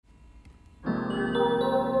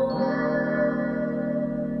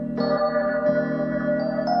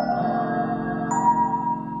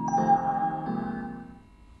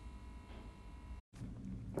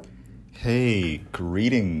Hey,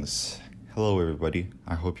 greetings. Hello, everybody.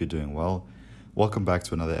 I hope you're doing well. Welcome back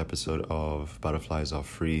to another episode of Butterflies Are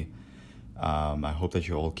Free. I hope that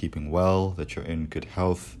you're all keeping well, that you're in good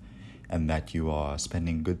health, and that you are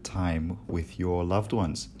spending good time with your loved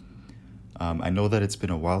ones. I know that it's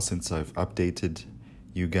been a while since I've updated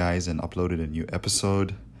you guys and uploaded a new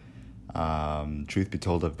episode. Truth be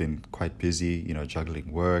told, I've been quite busy,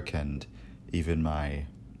 juggling work and even my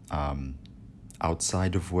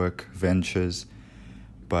outside of work ventures,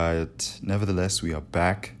 but nevertheless we are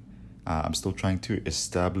back. I'm still trying to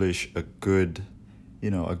establish a good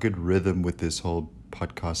rhythm with this whole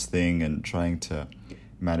podcast thing and trying to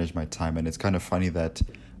manage my time. And it's kind of funny that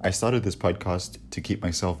I started this podcast to keep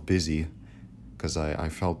myself busy because I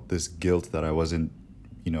felt this guilt that I wasn't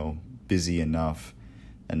busy enough,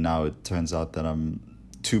 and now it turns out that I'm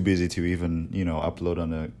too busy to even upload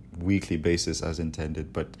on a weekly basis as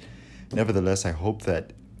intended. But nevertheless, I hope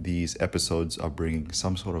that these episodes are bringing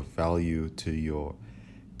some sort of value to your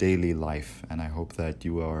daily life, and I hope that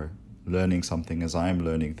you are learning something as I'm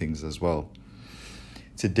learning things as well.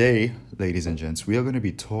 Today, ladies and gents, we are going to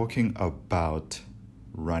be talking about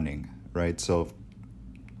running, right? So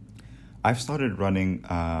I've started running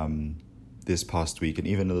this past week and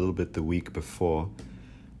even a little bit the week before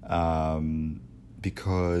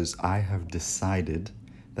because I have decided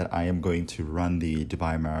that I am going to run the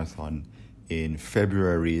Dubai Marathon in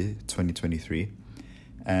February 2023.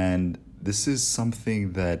 And this is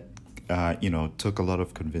something that, took a lot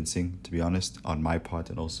of convincing, to be honest, on my part,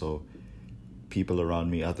 and also people around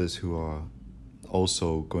me, others who are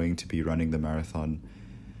also going to be running the marathon.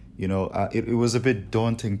 It was a bit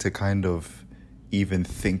daunting to kind of even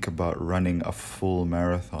think about running a full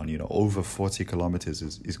marathon. Over 40 kilometers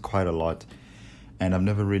is quite a lot. And I've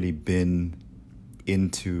never really been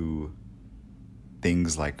into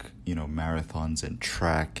things like marathons and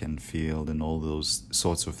track and field and all those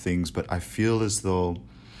sorts of things, but I feel as though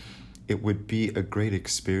it would be a great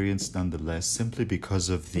experience nonetheless, simply because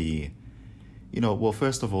of the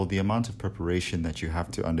first of all, the amount of preparation that you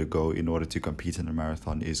have to undergo in order to compete in a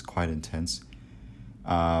marathon is quite intense.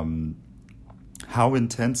 How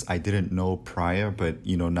intense I didn't know prior, but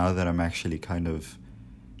now that I'm actually kind of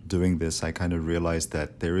doing this, I kind of realized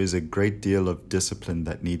that there is a great deal of discipline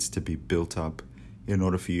that needs to be built up in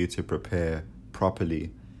order for you to prepare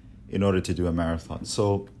properly in order to do a marathon.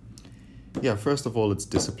 So yeah, first of all, it's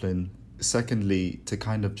discipline. Secondly, to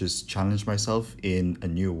kind of just challenge myself in a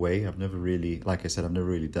new way. I've never really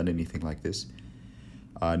done anything like this,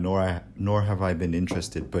 nor have I been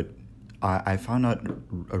interested. But I found out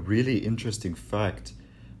a really interesting fact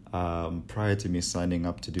prior to me signing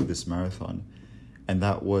up to do this marathon. And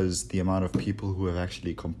that was the amount of people who have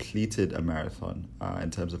actually completed a marathon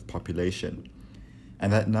in terms of population.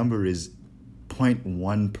 And that number is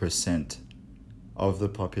 0.1% of the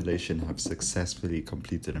population have successfully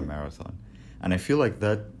completed a marathon. And I feel like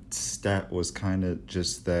that stat was kind of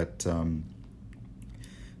just that,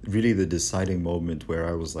 really the deciding moment where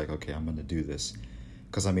I was like, okay, I'm going to do this.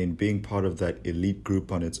 Because, being part of that elite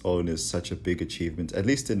group on its own is such a big achievement, at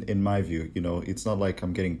least in my view. It's not like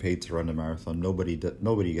I'm getting paid to run a marathon. Nobody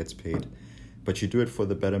gets paid. But you do it for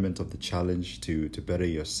the betterment of the challenge, to better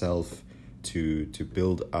yourself, to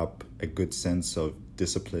build up a good sense of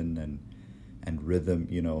discipline and rhythm,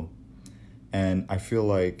 And I feel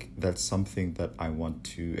like that's something that I want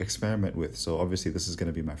to experiment with. So obviously this is going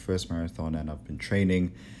to be my first marathon, and I've been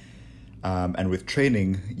training. And with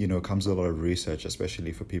training, comes a lot of research,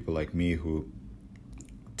 especially for people like me who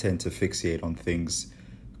tend to fixate on things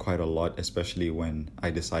quite a lot, especially when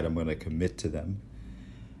I decide I'm going to commit to them.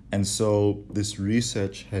 And so this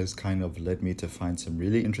research has kind of led me to find some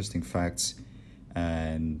really interesting facts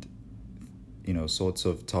and, sorts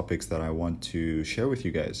of topics that I want to share with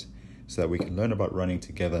you guys so that we can learn about running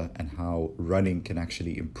together and how running can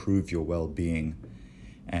actually improve your well-being.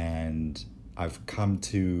 And I've come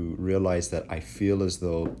to realize that I feel as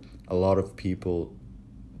though a lot of people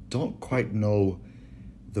don't quite know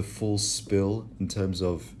the full spill in terms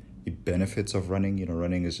of the benefits of running.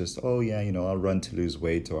 Running is just, I'll run to lose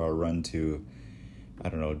weight, or I'll run to,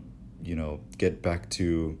 get back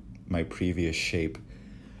to my previous shape.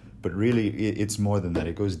 But really, it's more than that.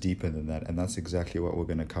 It goes deeper than that. And that's exactly what we're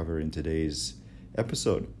going to cover in today's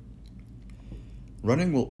episode.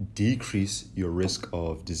 Running will decrease your risk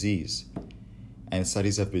of disease. And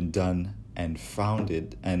studies have been done and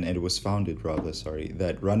it was founded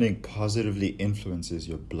that running positively influences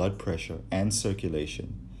your blood pressure and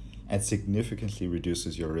circulation and significantly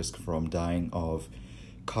reduces your risk from dying of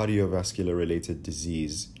cardiovascular related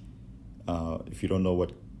disease. If you don't know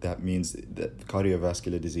what that means, that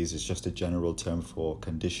cardiovascular disease is just a general term for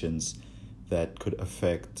conditions that could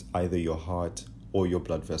affect either your heart or your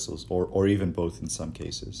blood vessels, or even both in some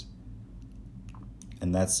cases.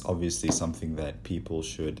 And that's obviously something that people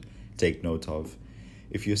should take note of.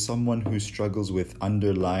 If you're someone who struggles with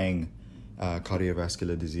underlying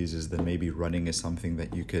cardiovascular diseases, then maybe running is something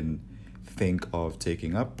that you can think of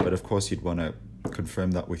taking up. But of course, you'd want to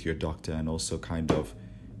confirm that with your doctor and also kind of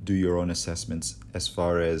do your own assessments as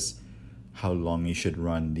far as how long you should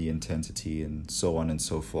run, the intensity, and so on and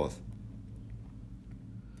so forth.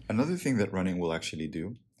 Another thing that running will actually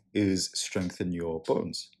do is strengthen your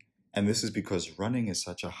bones. And this is because running is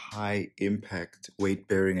such a high impact weight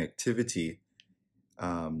bearing activity,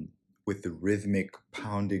 with the rhythmic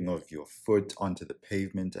pounding of your foot onto the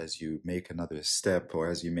pavement as you make another step or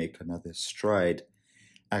as you make another stride,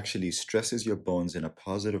 actually stresses your bones in a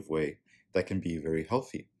positive way that can be very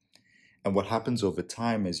healthy. And what happens over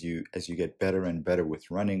time as you get better and better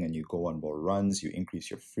with running and you go on more runs, you increase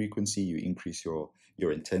your frequency, you increase your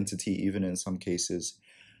intensity, even in some cases,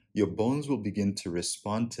 your bones will begin to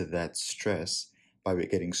respond to that stress by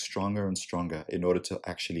getting stronger and stronger in order to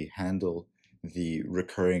actually handle the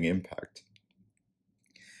recurring impact.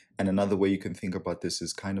 And another way you can think about this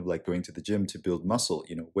is kind of like going to the gym to build muscle,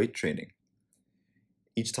 weight training.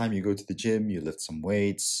 Each time you go to the gym, you lift some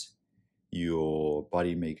weights, your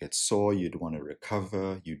body may get sore, you'd want to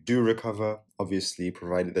recover. You do recover, obviously,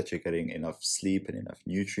 provided that you're getting enough sleep and enough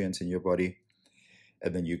nutrients in your body.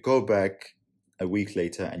 And then you go back a week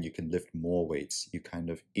later and you can lift more weights. You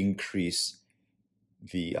kind of increase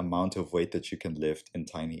the amount of weight that you can lift in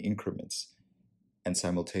tiny increments. And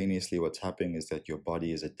simultaneously, what's happening is that your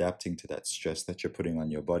body is adapting to that stress that you're putting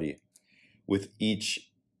on your body. With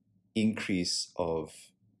each increase of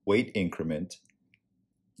weight increment,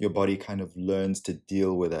 your body kind of learns to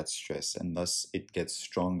deal with that stress, and thus it gets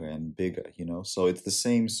stronger and bigger, So it's the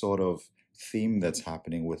same sort of theme that's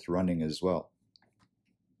happening with running as well.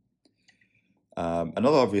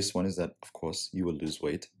 Another obvious one is that, of course, you will lose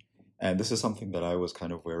weight. And this is something that I was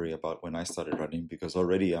kind of wary about when I started running, because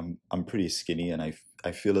already I'm pretty skinny and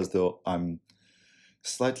I feel as though I'm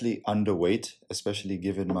slightly underweight, especially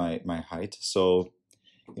given my height. So,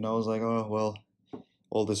 I was like, oh, well,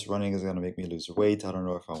 all this running is going to make me lose weight. I don't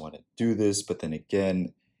know if I want to do this. But then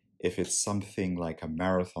again, if it's something like a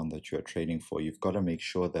marathon that you're training for, you've got to make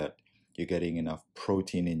sure that you're getting enough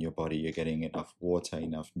protein in your body, you're getting enough water,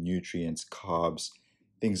 enough nutrients, carbs,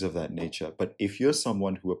 things of that nature. But if you're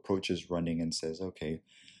someone who approaches running and says, okay,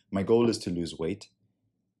 my goal is to lose weight,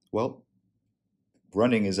 well,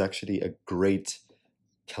 running is actually a great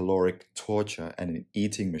caloric torture and an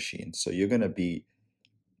eating machine. So you're going to be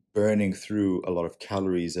burning through a lot of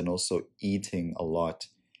calories and also eating a lot.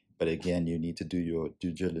 But again, you need to do your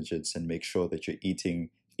due diligence and make sure that you're eating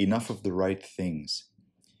enough of the right things.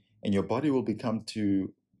 And your body will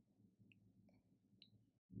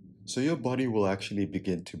So your body will actually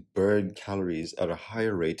begin to burn calories at a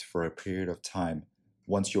higher rate for a period of time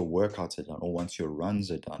once your workouts are done or once your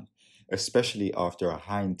runs are done, especially after a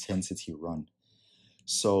high intensity run.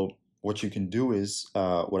 So what you can do is,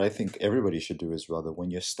 what I think everybody should do is, rather,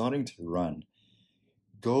 when you're starting to run,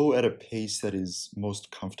 go at a pace that is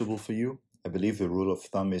most comfortable for you. I believe the rule of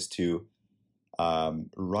thumb is to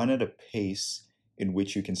run at a pace in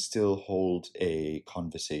which you can still hold a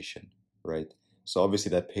conversation, right? So obviously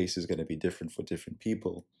that pace is going to be different for different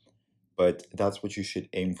people, but that's what you should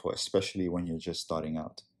aim for, especially when you're just starting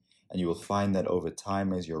out. And you will find that over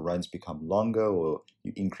time, as your runs become longer or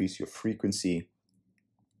you increase your frequency,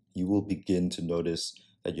 you will begin to notice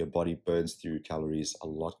that your body burns through calories a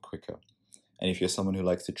lot quicker. And if you're someone who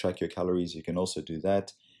likes to track your calories, you can also do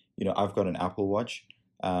that. I've got an Apple Watch,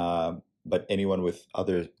 but anyone with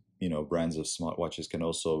other, brands of smartwatches can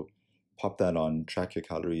also pop that on, track your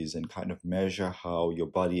calories, and kind of measure how your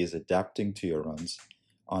body is adapting to your runs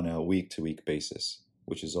on a week-to-week basis,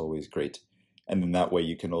 which is always great. And then that way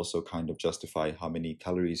you can also kind of justify how many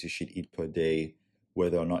calories you should eat per day,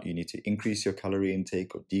 whether or not you need to increase your calorie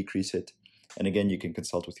intake or decrease it. And again, you can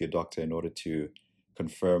consult with your doctor in order to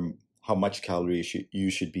confirm how much calories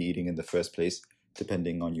you should be eating in the first place,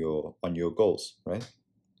 depending on your goals, right?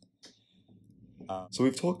 So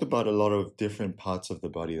we've talked about a lot of different parts of the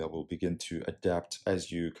body that will begin to adapt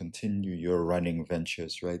as you continue your running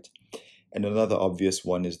ventures, right? And another obvious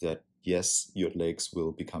one is that, yes, your legs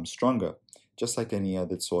will become stronger, just like any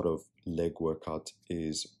other sort of leg workout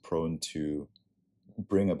is prone to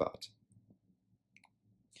bring about.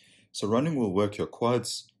 So running will work your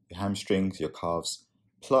quads, your hamstrings, your calves,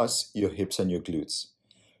 plus your hips and your glutes.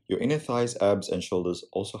 Your inner thighs, abs, and shoulders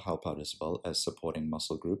also help out as well as supporting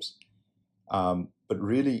muscle groups. But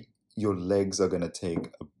really, your legs are going to take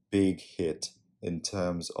a big hit in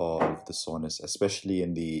terms of the soreness, especially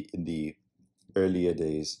in the earlier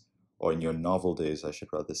days, or in your novel days, I should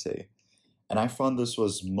rather say. And I found this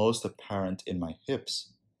was most apparent in my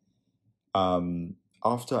hips.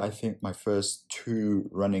 After I think my first two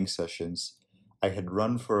running sessions, I had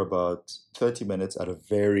run for about 30 minutes at a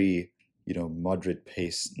very, moderate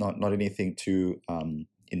pace, not anything too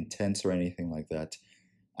intense or anything like that.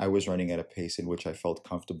 I was running at a pace in which I felt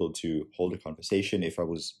comfortable to hold a conversation if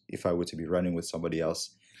I were to be running with somebody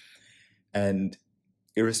else. And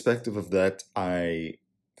irrespective of that, I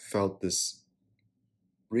felt this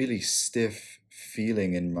really stiff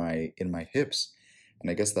feeling in my hips. And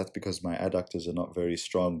I guess that's because my adductors are not very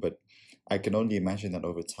strong, but I can only imagine that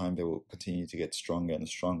over time they will continue to get stronger and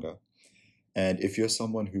stronger. And if you're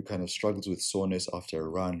someone who kind of struggles with soreness after a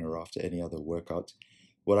run or after any other workout,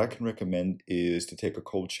 what I can recommend is to take a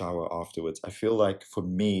cold shower afterwards. I feel like for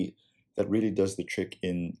me, that really does the trick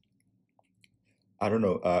in, I don't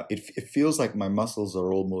know, it feels like my muscles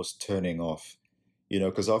are almost turning off,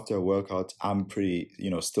 because after a workout, I'm pretty,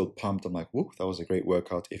 still pumped. I'm like, whoa, that was a great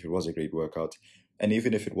workout, if it was a great workout. And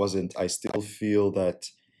even if it wasn't, I still feel that,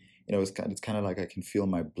 it's kind of like I can feel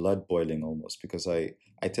my blood boiling almost because I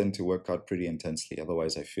tend to work out pretty intensely.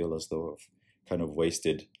 Otherwise, I feel as though I've kind of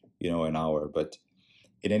wasted, an hour. But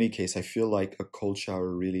in any case, I feel like a cold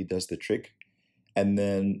shower really does the trick. And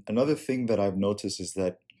then another thing that I've noticed is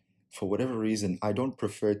that for whatever reason, I don't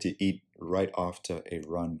prefer to eat right after a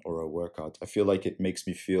run or a workout. I feel like it leaves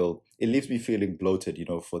me feeling bloated,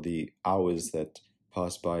 for the hours that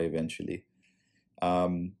pass by eventually.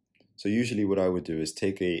 Um, so usually what I would do is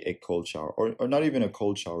take a cold shower, or not even a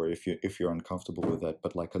cold shower if you're uncomfortable with that,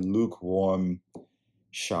 but like a lukewarm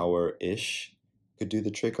shower-ish could do the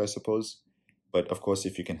trick, I suppose. But of course,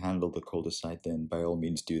 if you can handle the colder side, then by all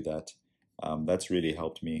means do that. That's really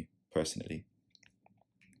helped me personally.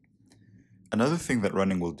 Another thing that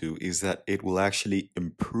running will do is that it will actually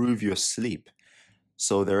improve your sleep.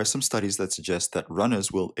 So there are some studies that suggest that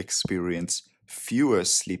runners will experience fewer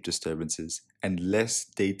sleep disturbances and less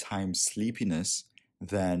daytime sleepiness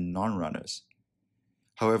than non-runners.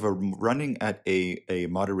 However, running at a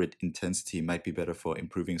moderate intensity might be better for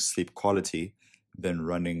improving sleep quality than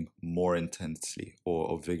running more intensely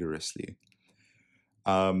or vigorously.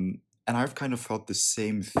 And I've kind of felt the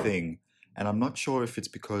same thing. And I'm not sure if it's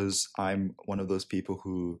because I'm one of those people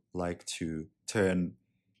who like to turn,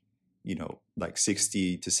 like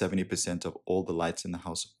 60 to 70% of all the lights in the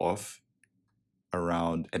house off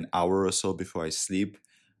around an hour or so before I sleep.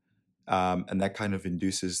 And that kind of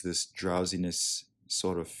induces this drowsiness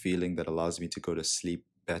sort of feeling that allows me to go to sleep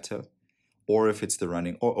better. Or if it's the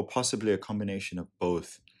running, or possibly a combination of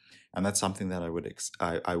both. And that's something that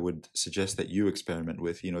I would suggest that you experiment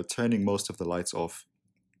with, turning most of the lights off,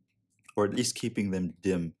 or at least keeping them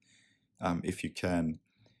dim, if you can,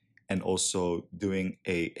 and also doing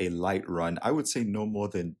a light run. I would say no more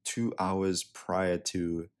than 2 hours prior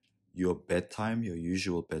to your bedtime, your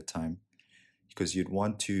usual bedtime, because you'd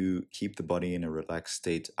want to keep the body in a relaxed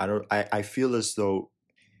state. I feel as though,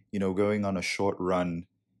 going on a short run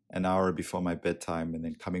an hour before my bedtime and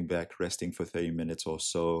then coming back, resting for 30 minutes or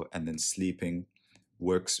so, and then sleeping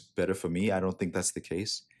works better for me. I don't think that's the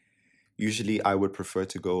case. Usually I would prefer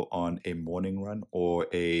to go on a morning run or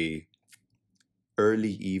a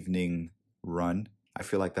early evening run. I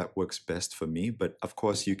feel like that works best for me, but of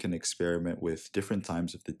course you can experiment with different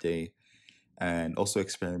times of the day and also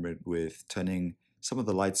experiment with turning some of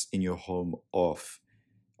the lights in your home off,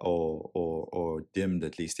 or dimmed,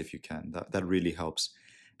 at least if you can. That really helps.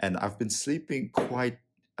 And I've been sleeping quite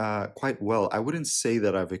well. I wouldn't say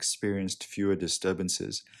that I've experienced fewer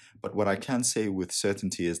disturbances, but what I can say with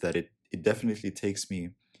certainty is that it definitely takes me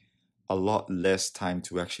a lot less time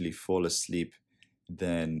to actually fall asleep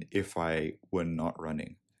than if I were not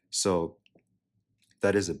running. So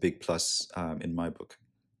that is a big plus, in my book.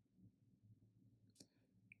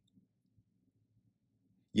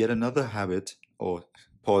 Yet another habit, or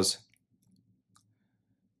pause,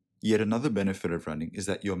 yet another benefit of running is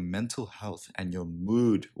that your mental health and your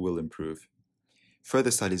mood will improve.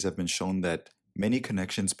 Further studies have been shown that many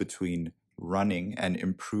connections between running and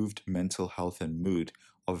improved mental health and mood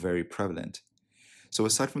are very prevalent. So,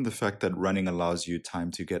 aside from the fact that running allows you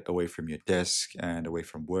time to get away from your desk and away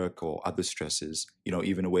from work or other stresses,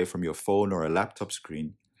 even away from your phone or a laptop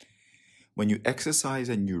screen, when you exercise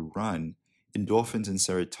and you run, endorphins and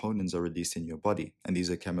serotonins are released in your body. And these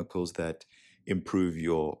are chemicals that improve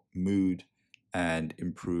your mood and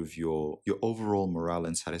improve your overall morale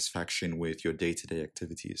and satisfaction with your day-to-day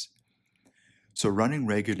activities. So running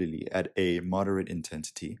regularly at a moderate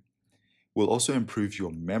intensity will also improve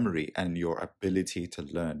your memory and your ability to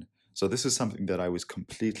learn. So this is something that I was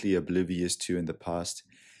completely oblivious to in the past.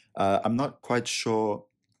 I'm not quite sure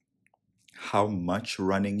how much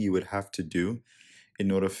running you would have to do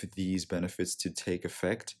in order for these benefits to take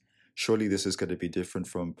effect. Surely this is going to be different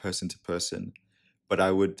from person to person, but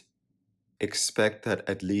I would expect that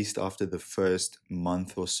at least after the first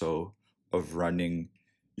month or so of running,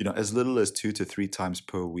 as little as 2 to 3 times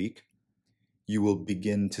per week, you will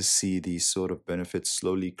begin to see these sort of benefits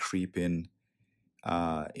slowly creep in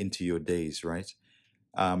into your days, right?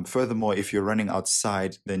 Furthermore, if you're running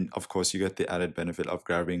outside, then of course you get the added benefit of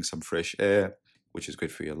grabbing some fresh air, which is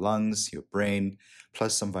good for your lungs, your brain,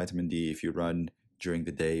 plus some vitamin D if you run during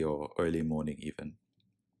the day or early morning, even.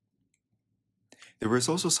 There is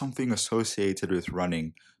also something associated with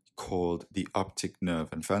running called the optic nerve,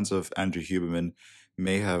 and fans of Andrew Huberman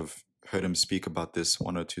may have heard him speak about this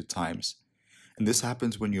 1 or 2 times. And this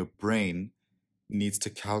happens when your brain needs to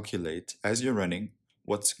calculate, as you're running,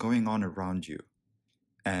 what's going on around you.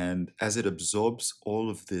 And as it absorbs all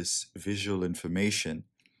of this visual information,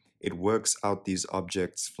 it works out these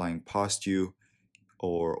objects flying past you,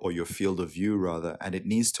 or your field of view rather, and it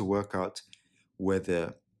needs to work out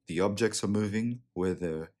whether the objects are moving,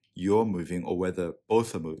 whether you're moving, or whether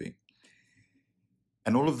both are moving.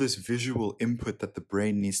 And all of this visual input that the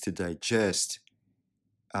brain needs to digest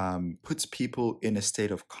puts people in a state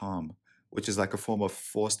of calm, which is like a form of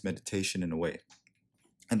forced meditation in a way.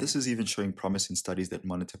 And this is even showing promise in studies that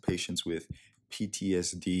monitor patients with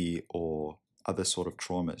PTSD or other sort of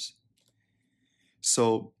traumas.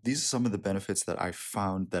 So these are some of the benefits that I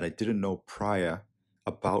found that I didn't know prior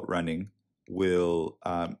about running will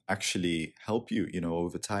actually help you,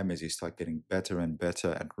 over time as you start getting better and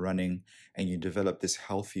better at running and you develop this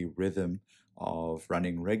healthy rhythm of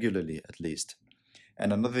running regularly at least.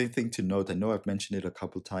 And another thing to note, I know I've mentioned it a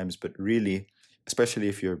couple times, but really, especially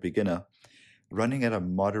if you're a beginner, running at a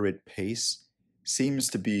moderate pace seems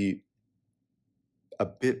to be a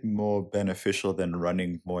bit more beneficial than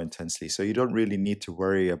running more intensely. So you don't really need to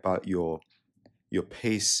worry about your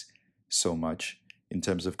pace so much in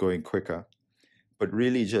terms of going quicker, but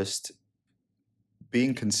really just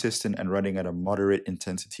being consistent and running at a moderate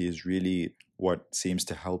intensity is really what seems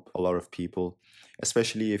to help a lot of people,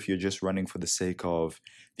 especially if you're just running for the sake of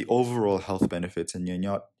the overall health benefits and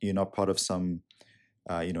you're not part of some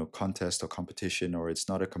contest or competition, or it's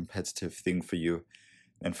not a competitive thing for you.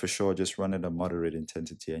 And for sure, just run at a moderate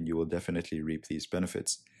intensity and you will definitely reap these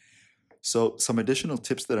benefits. So some additional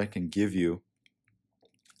tips that I can give you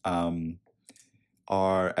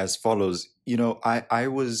are as follows. I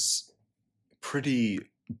was pretty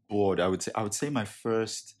bored. I would say my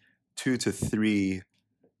first 2 to 3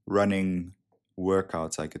 running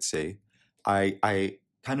workouts, I could say, I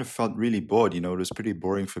kind of felt really bored. It was pretty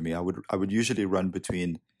boring for me. I would usually run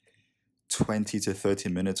between 20 to 30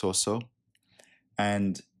 minutes or so.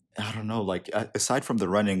 And I don't know, like aside from the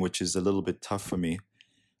running, which is a little bit tough for me,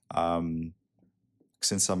 um,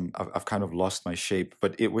 since I've kind of lost my shape,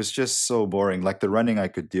 but it was just so boring. Like the running I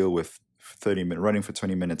could deal with for 30 minutes, running for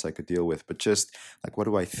 20 minutes I could deal with, but just like, what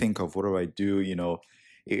do I think of? What do I do?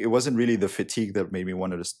 It wasn't really the fatigue that made me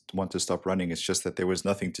want to stop running. It's just that there was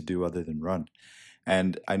nothing to do other than run.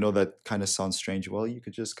 And I know that kind of sounds strange. Well, you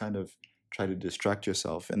could just kind of try to distract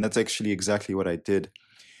yourself. And that's actually exactly what I did.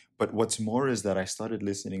 But what's more is that I started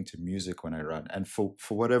listening to music when I run. And for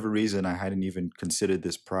whatever reason, I hadn't even considered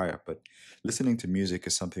this prior, but listening to music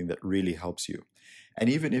is something that really helps you. And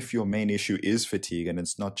even if your main issue is fatigue and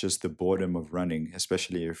it's not just the boredom of running,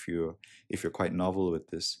 especially if you're quite novel with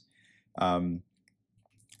this, um,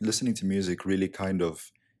 listening to music really kind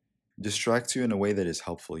of distracts you in a way that is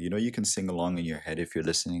helpful. You can sing along in your head if you're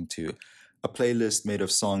listening to a playlist made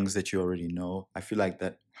of songs that you already know. I feel like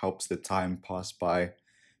that helps the time pass by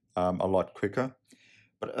a lot quicker.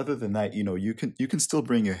 But other than that, you can still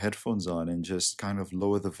bring your headphones on and just kind of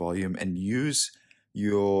lower the volume and use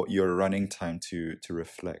your running time to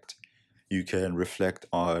reflect. You can reflect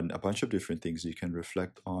on a bunch of different things. You can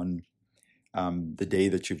reflect on the day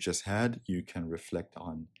that you've just had. You can reflect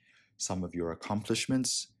on some of your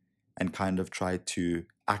accomplishments and kind of try to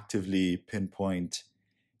actively pinpoint,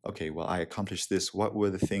 okay, well, I accomplished this. What were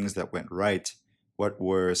the things that went right? What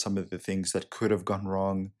were some of the things that could have gone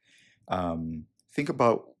wrong? Think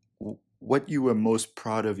about what you were most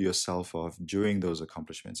proud of yourself of during those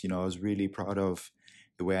accomplishments. I was really proud of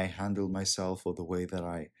the way I handled myself, or the way that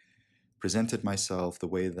I presented myself, the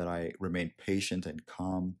way that I remained patient and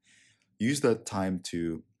calm. Use that time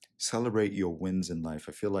to celebrate your wins in life.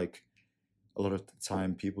 I feel like a lot of the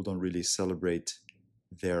time people don't really celebrate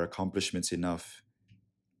their accomplishments enough,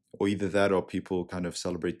 or either that or people kind of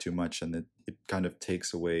celebrate too much and it kind of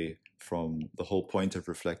takes away from the whole point of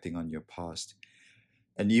reflecting on your past.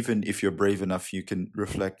 And even if you're brave enough, you can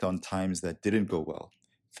reflect on times that didn't go well.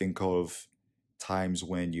 Think of times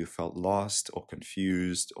when you felt lost or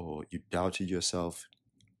confused or you doubted yourself,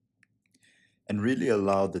 and really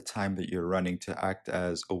allow the time that you're running to act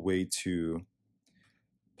as a way to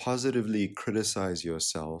positively criticize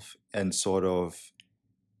yourself and sort of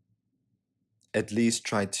at least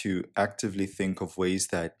try to actively think of ways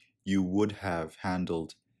that you would have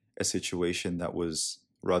handled a situation that was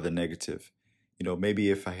rather negative. Maybe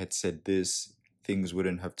if I had said this, things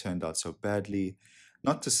wouldn't have turned out so badly.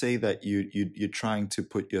 Not to say that you're trying to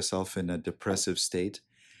put yourself in a depressive state,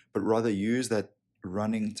 but rather use that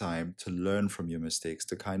running time to learn from your mistakes,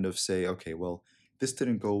 to kind of say, okay, well, this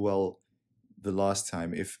didn't go well the last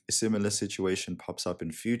time. If a similar situation pops up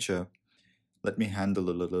in future, let me handle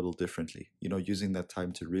it a little differently. Using that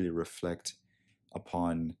time to really reflect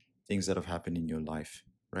upon things that have happened in your life,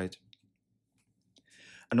 right?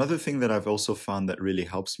 Another thing that I've also found that really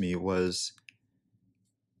helps me was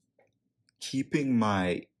keeping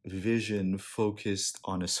my vision focused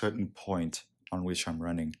on a certain point on which I'm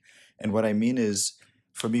running. And what I mean is,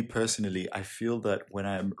 for me personally, I feel that when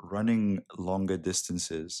I'm running longer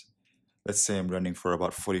distances, let's say I'm running for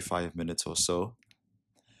about 45 minutes or so,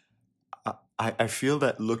 I feel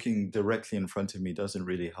that looking directly in front of me doesn't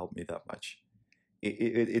really help me that much.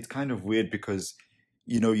 It's kind of weird because,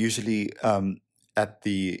 usually at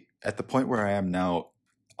the point where I am now,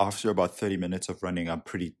 after about 30 minutes of running, I'm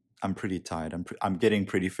pretty tired. I'm getting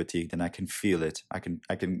pretty fatigued, and I can feel it. I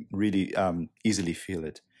can really easily feel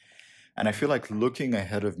it, and I feel like looking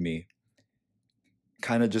ahead of me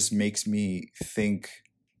kind of just makes me think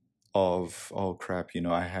of, oh crap,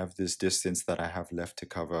 I have this distance that I have left to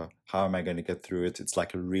cover. How am I going to get through it? It's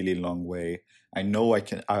like a really long way. I know I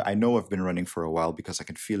can. I know I've been running for a while because I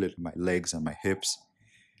can feel it in my legs and my hips.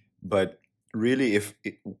 But really, if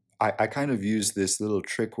it, I kind of use this little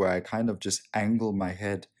trick where I kind of just angle my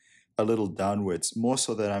head a little downwards, more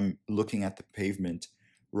so that I'm looking at the pavement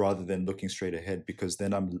rather than looking straight ahead, because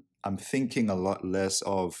then I'm thinking a lot less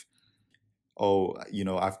of, oh,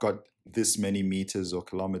 I've got this many meters or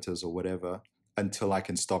kilometers or whatever until I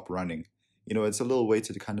can stop running. It's a little way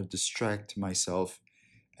to kind of distract myself.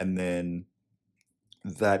 And then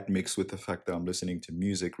that mixed with the fact that I'm listening to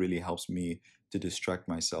music really helps me to distract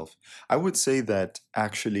myself. I would say that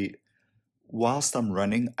actually, whilst I'm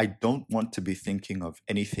running, I don't want to be thinking of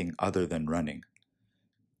anything other than running,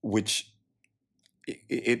 which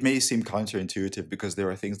it may seem counterintuitive because there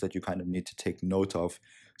are things that you kind of need to take note of,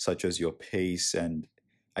 such as your pace and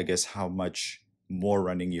I guess how much more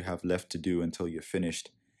running you have left to do until you're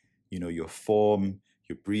finished, your form,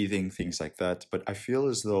 your breathing, things like that. But I feel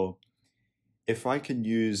as though if I can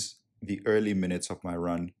use the early minutes of my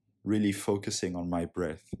run really focusing on my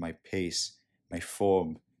breath, my pace, my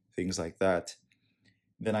form, things like that,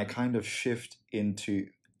 then I kind of shift into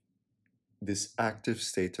this active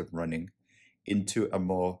state of running into a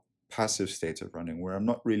more passive state of running where I'm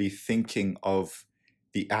not really thinking of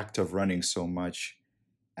the act of running so much.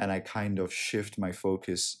 And I kind of shift my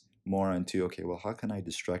focus more onto, okay, well, how can I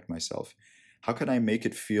distract myself? How can I make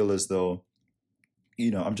it feel as though,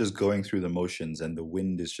 I'm just going through the motions and the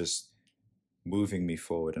wind is just moving me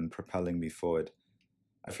forward and propelling me forward?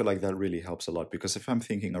 I feel like that really helps a lot because if I'm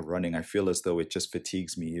thinking of running, I feel as though it just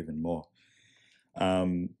fatigues me even more.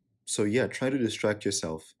 Um, so yeah, try to distract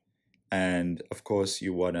yourself. And of course,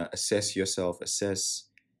 you want to assess yourself, assess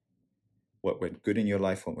what went good in your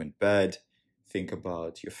life, what went bad. Think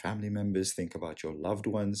about your family members, think about your loved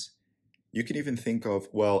ones. You can even think of,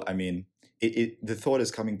 well, I mean, the thought is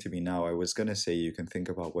coming to me now. I was going to say you can think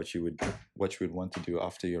about what you would want to do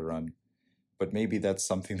after your run, but maybe that's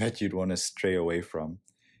something that you'd want to stray away from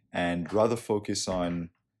and rather focus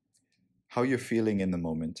on how you're feeling in the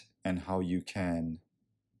moment and how you can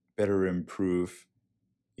better improve,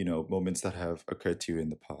 moments that have occurred to you in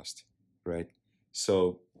the past, right?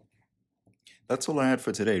 So that's all I had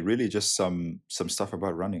for today. Really, just some stuff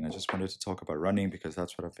about running. I just wanted to talk about running because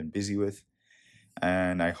that's what I've been busy with,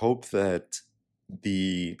 and I hope that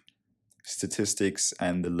the statistics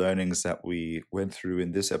and the learnings that we went through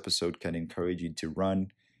in this episode can encourage you to run.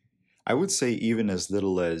 I would say even as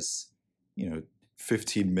little as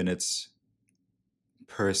 15 minutes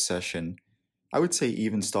per session. I would say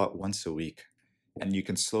even start once a week, and you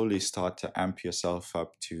can slowly start to amp yourself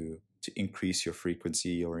up to increase your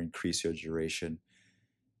frequency or increase your duration.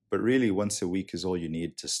 But really, once a week is all you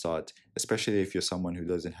need to start, especially if you're someone who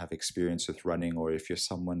doesn't have experience with running or if you're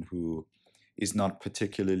someone who is not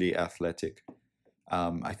particularly athletic.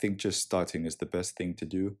 I think just starting is the best thing to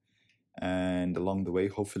do. And along the way,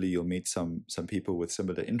 hopefully you'll meet some people with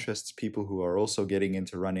similar interests, people who are also getting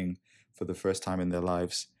into running for the first time in their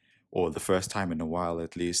lives, or the first time in a while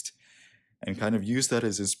at least, and kind of use that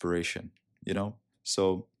as inspiration, you know?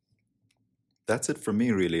 So that's it from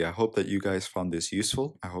me, really. I hope that you guys found this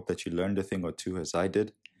useful. I hope that you learned a thing or two as I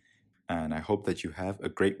did. And I hope that you have a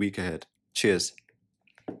great week ahead. Cheers.